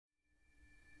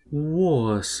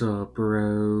What's up,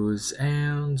 bros,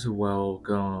 and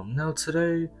welcome. Now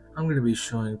today, I'm going to be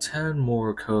showing 10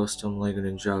 more custom LEGO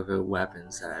Ninjago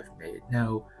weapons that I've made.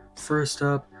 Now, first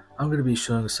up, I'm going to be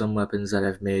showing some weapons that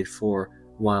I've made for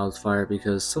Wildfire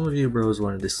because some of you bros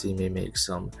wanted to see me make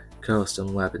some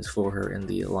custom weapons for her in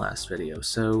the last video.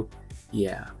 So,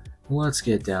 yeah, let's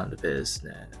get down to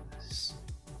business.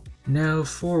 Now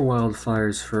for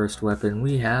Wildfire's first weapon,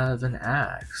 we have an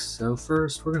axe. So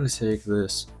first, we're going to take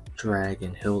this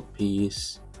dragon hilt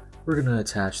piece, we're going to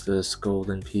attach this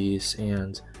golden piece,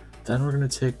 and then we're going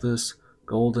to take this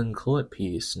golden clip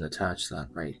piece and attach that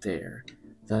right there.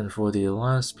 Then for the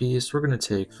last piece, we're going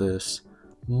to take this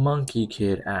monkey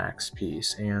kid axe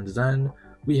piece, and then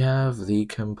we have the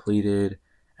completed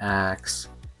axe.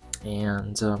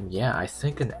 And yeah, I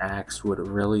think an axe would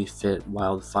really fit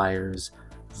Wildfire's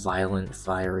violent,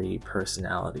 fiery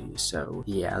personality. So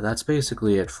yeah, that's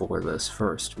basically it for this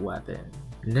first weapon.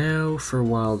 Now for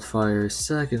Wildfire's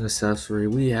second accessory,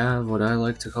 we have what I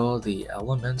like to call the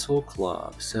Elemental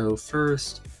Club. So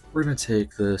first, we're going to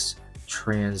take this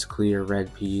trans clear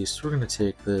red piece, we're going to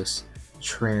take this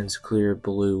trans clear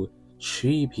blue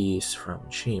chi piece from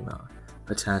Chima,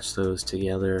 attach those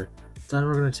together. Then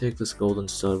we're going to take this golden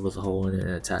stud with a hole in it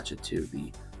and attach it to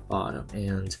the bottom.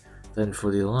 And then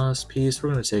for the last piece,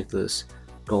 we're going to take this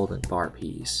golden bar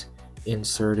piece,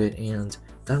 insert it, and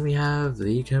then we have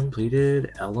the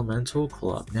completed Elemental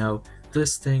Club. Now,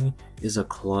 this thing is a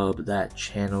club that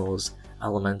channels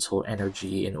elemental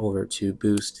energy in order to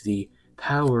boost the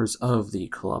powers of the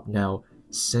club. Now,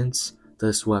 since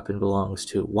this weapon belongs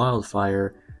to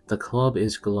Wildfire, the club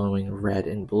is glowing red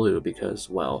and blue because,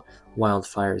 well,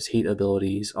 Wildfire's heat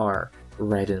abilities are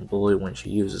red and blue when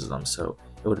she uses them, so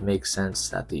it would make sense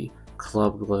that the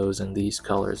club glows in these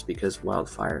colors because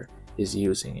Wildfire is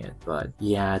using it. But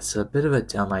yeah, it's a bit of a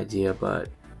dumb idea, but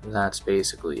that's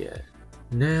basically it.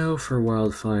 Now for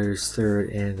Wildfire's third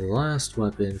and last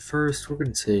weapon. First, we're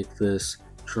going to take this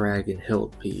dragon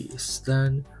hilt piece,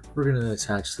 then we're going to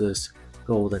attach this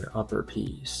golden upper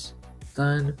piece,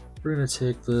 then we're going to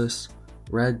take this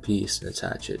red piece and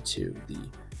attach it to the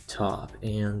top,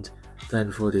 and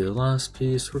then for the last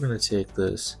piece, we're going to take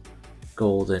this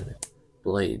golden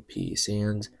blade piece,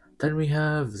 and then we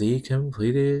have the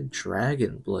completed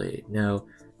dragon blade. Now,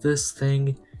 this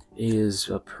thing is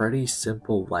a pretty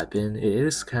simple weapon. It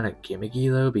is kind of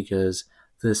gimmicky though, because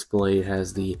this blade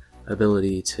has the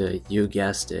ability to, you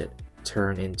guessed it,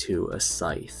 turn into a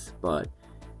scythe. But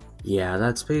yeah,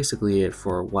 that's basically it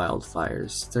for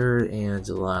Wildfire's third and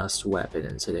last weapon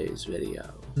in today's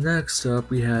video. Next up,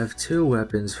 we have two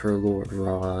weapons for Lord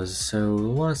Roz, so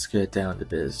let's get down to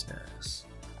business.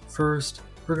 First,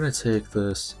 we're going to take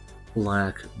this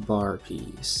black bar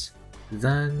piece.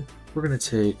 Then, we're going to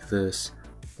take this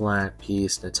black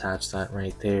piece and attach that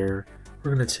right there.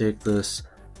 We're going to take this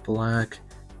black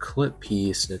clip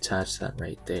piece and attach that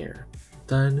right there.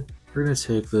 Then, we're going to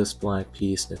take this black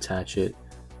piece and attach it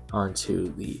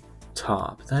onto the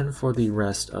top. Then for the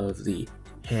rest of the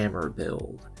hammer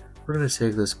build, we're going to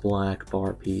take this black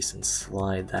bar piece and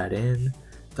slide that in.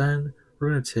 Then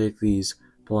we're going to take these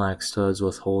black studs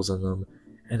with holes in them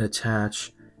and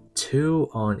attach 2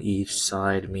 on each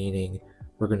side, meaning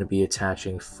we're going to be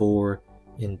attaching 4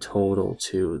 in total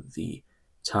to the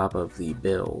top of the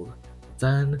build.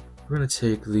 Then we're going to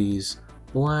take these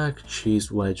black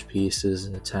cheese wedge pieces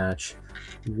and attach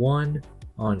 1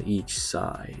 on each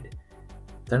side.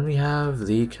 Then we have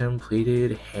the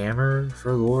completed hammer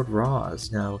for Lord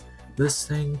Roz. Now, this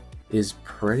thing is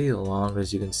pretty long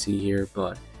as you can see here,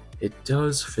 but it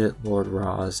does fit Lord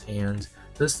Roz, and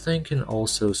this thing can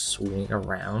also swing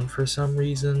around for some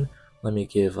reason. Let me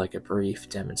give like a brief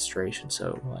demonstration.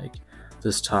 So like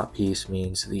this top piece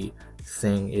means the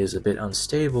thing is a bit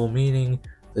unstable, meaning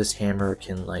this hammer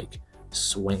can like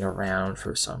swing around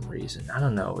for some reason. I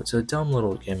don't know, it's a dumb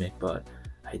little gimmick, but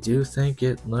I do think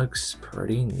it looks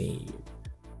pretty neat.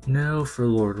 Now for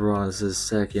Lord Roz's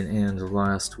second and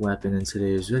last weapon in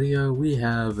today's video, we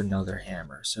have another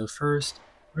hammer. So first,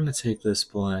 we're going to take this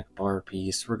black bar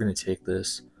piece, we're going to take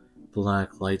this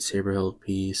black lightsaber hilt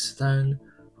piece, then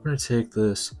we're going to take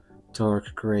this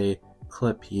dark gray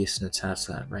clip piece and attach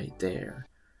that right there.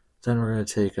 Then we're going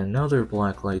to take another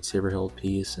black lightsaber hilt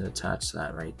piece and attach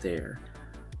that right there.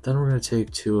 Then we're going to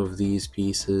take 2 of these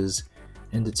pieces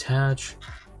and attach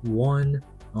 1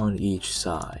 on each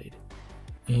side.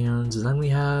 And then we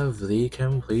have the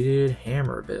completed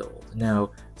hammer build.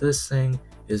 Now, this thing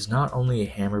is not only a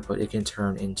hammer, but it can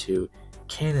turn into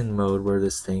cannon mode where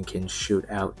this thing can shoot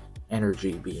out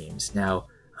energy beams. Now,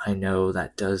 I know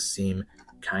that does seem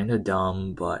kinda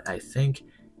dumb, but I think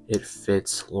it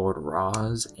fits Lord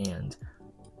Roz, and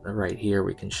right here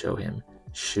we can show him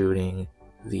shooting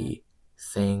the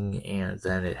thing, and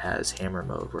then it has hammer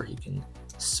mode where he can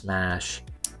smash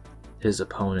his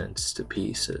opponents to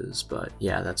pieces. But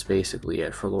yeah, that's basically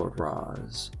it for Lord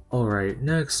Roz. Alright,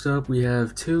 next up we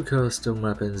have two custom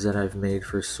weapons that I've made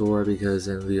for Sora, because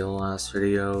in the last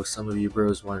video some of you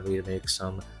bros wanted me to make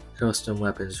some custom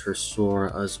weapons for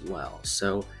Sora as well.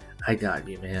 So I got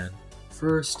you, man.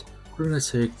 First, we're gonna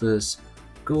take this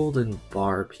golden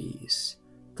bar piece.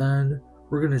 Then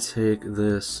we're gonna take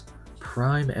this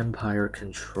Prime Empire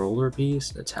controller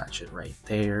piece and attach it right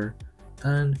there.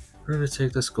 Then we're going to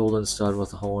take this golden stud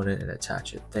with a hole in it and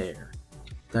attach it there.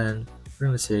 Then we're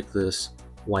going to take this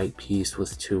white piece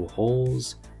with two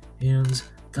holes, and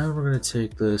then we're going to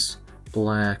take this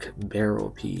black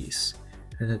barrel piece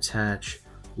and attach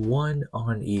one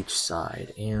on each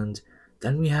side. And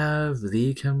then we have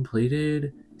the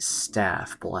completed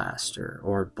staff blaster,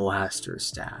 or blaster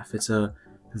staff. It's a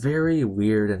very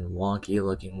weird and wonky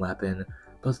looking weapon,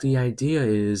 but the idea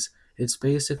is it's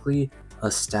basically a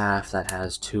staff that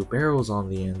has two barrels on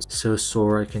the end, so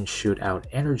Sora can shoot out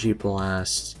energy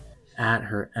blasts at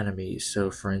her enemies.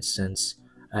 So for instance,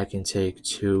 I can take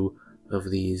two of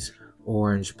these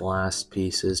orange blast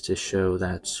pieces to show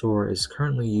that Sora is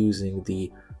currently using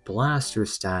the blaster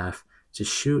staff to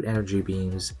shoot energy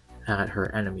beams at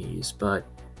her enemies. But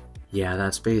yeah,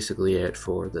 that's basically it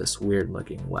for this weird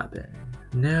looking weapon.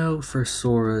 Now for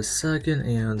Sora's second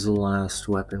and last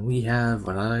weapon, we have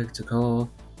what I like to call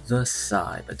the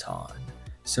Psy Baton.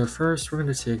 So first we're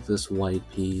going to take this white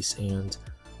piece, and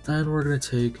then we're going to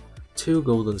take two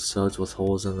golden studs with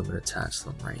holes in them and attach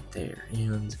them right there.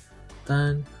 And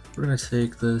then we're going to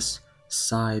take this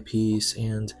Psy piece,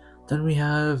 and then we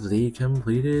have the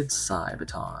completed Psy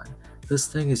Baton. This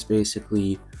thing is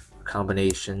basically a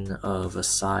combination of a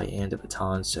Psy and a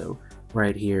baton, so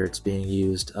right here it's being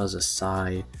used as a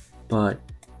Psy, but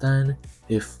then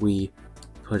if we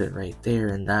put it right there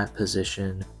in that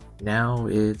position, now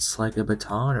it's like a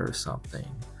baton or something.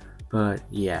 But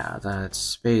yeah,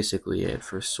 that's basically it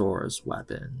for Sora's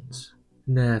weapons.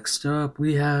 Next up,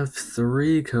 we have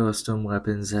three custom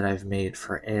weapons that I've made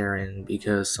for Aaron,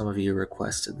 because some of you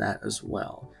requested that as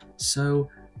well. So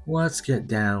let's get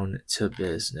down to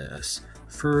business.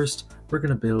 First, we're going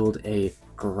to build a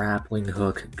grappling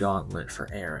hook gauntlet for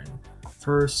Aaron.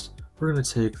 First, we're going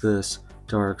to take this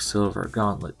dark silver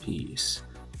gauntlet piece.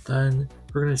 Then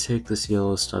we're going to take this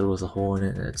yellow stud with a hole in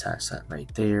it and attach that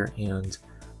right there. And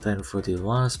then for the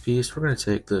last piece, we're going to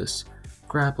take this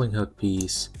grappling hook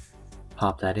piece,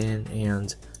 pop that in,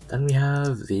 and then we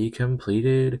have the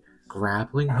completed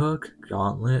grappling hook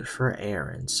gauntlet for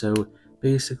Aaron. So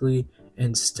basically,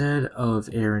 instead of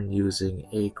Aaron using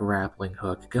a grappling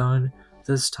hook gun,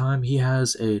 this time he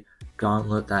has a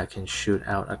gauntlet that can shoot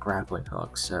out a grappling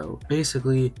hook. So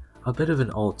basically, a bit of an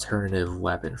alternative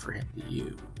weapon for him to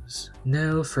use.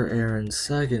 Now for Aaron's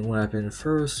second weapon,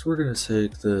 first we're going to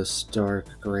take this dark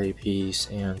gray piece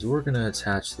and we're going to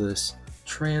attach this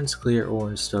trans clear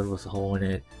orange stud with a hole in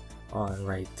it on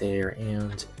right there,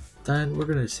 and then we're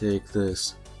going to take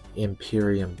this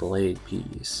Imperium blade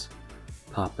piece,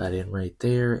 pop that in right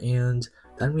there, and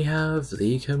then we have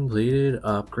the completed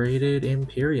upgraded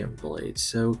Imperium blade.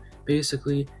 So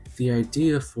basically the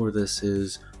idea for this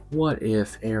is, what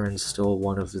if Aaron stole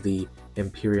one of the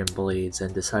Imperium blades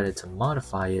and decided to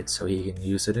modify it so he can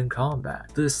use it in combat?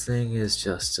 This thing is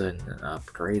just an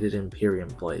upgraded Imperium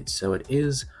blade, so it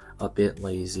is a bit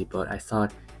lazy, but I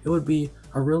thought it would be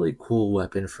a really cool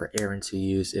weapon for Aaron to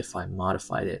use if I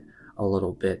modified it a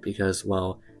little bit, because,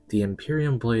 well, the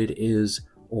Imperium blade is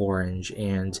orange,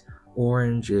 and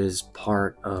orange is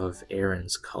part of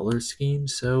Aaron's color scheme,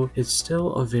 so it's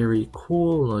still a very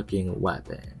cool looking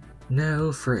weapon.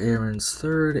 Now for Aaron's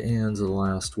third and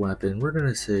last weapon, we're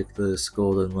going to take this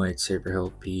golden lightsaber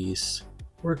hilt piece,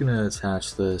 we're going to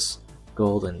attach this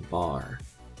golden bar,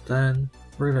 then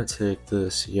we're going to take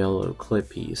this yellow clip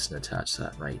piece and attach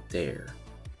that right there.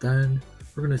 Then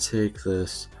we're going to take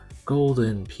this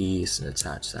golden piece and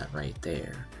attach that right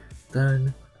there.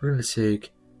 Then we're going to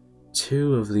take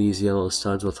two of these yellow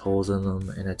studs with holes in them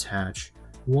and attach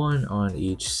one on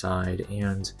each side,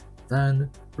 and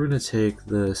then we're going to take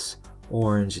this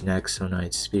orange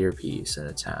Nexonite spear piece and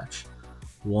attach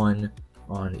one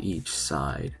on each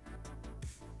side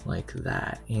like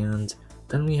that. And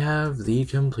then we have the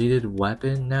completed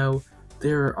weapon. Now,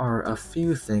 there are a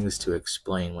few things to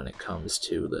explain when it comes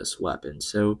to this weapon.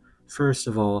 So, first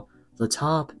of all, the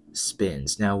top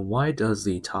spins. Now, why does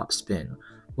the top spin?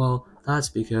 Well, that's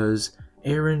because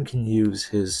Aaron can use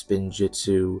his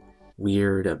Spinjitzu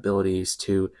weird abilities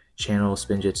to channel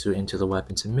Spinjitzu into the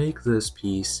weapon to make this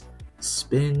piece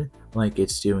spin like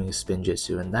it's doing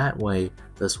spinjitzu, and that way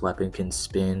this weapon can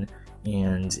spin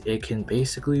and it can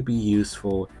basically be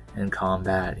useful in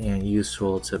combat and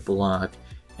useful to block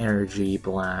energy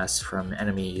blasts from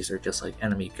enemies or just like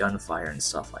enemy gunfire and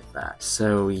stuff like that.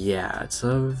 So yeah, it's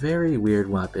a very weird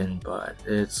weapon, but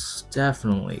it's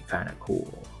definitely kind of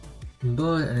cool.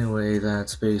 But anyway,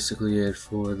 that's basically it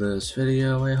for this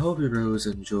video. I hope you bros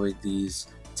enjoyed these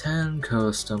 10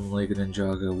 custom LEGO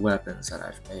Ninjago weapons that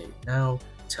I've made. Now,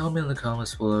 tell me in the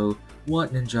comments below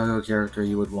what Ninjago character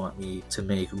you would want me to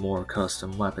make more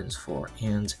custom weapons for,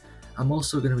 and I'm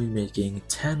also going to be making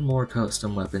 10 more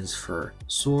custom weapons for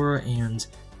Sora and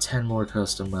 10 more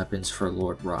custom weapons for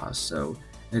Lord Ross, so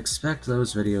expect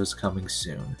those videos coming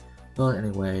soon. But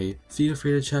anyway, feel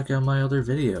free to check out my other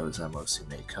videos. I mostly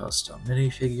make custom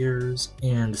minifigures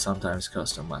and sometimes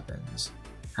custom weapons.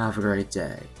 Have a great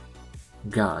day.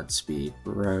 Godspeed,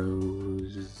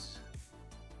 bros.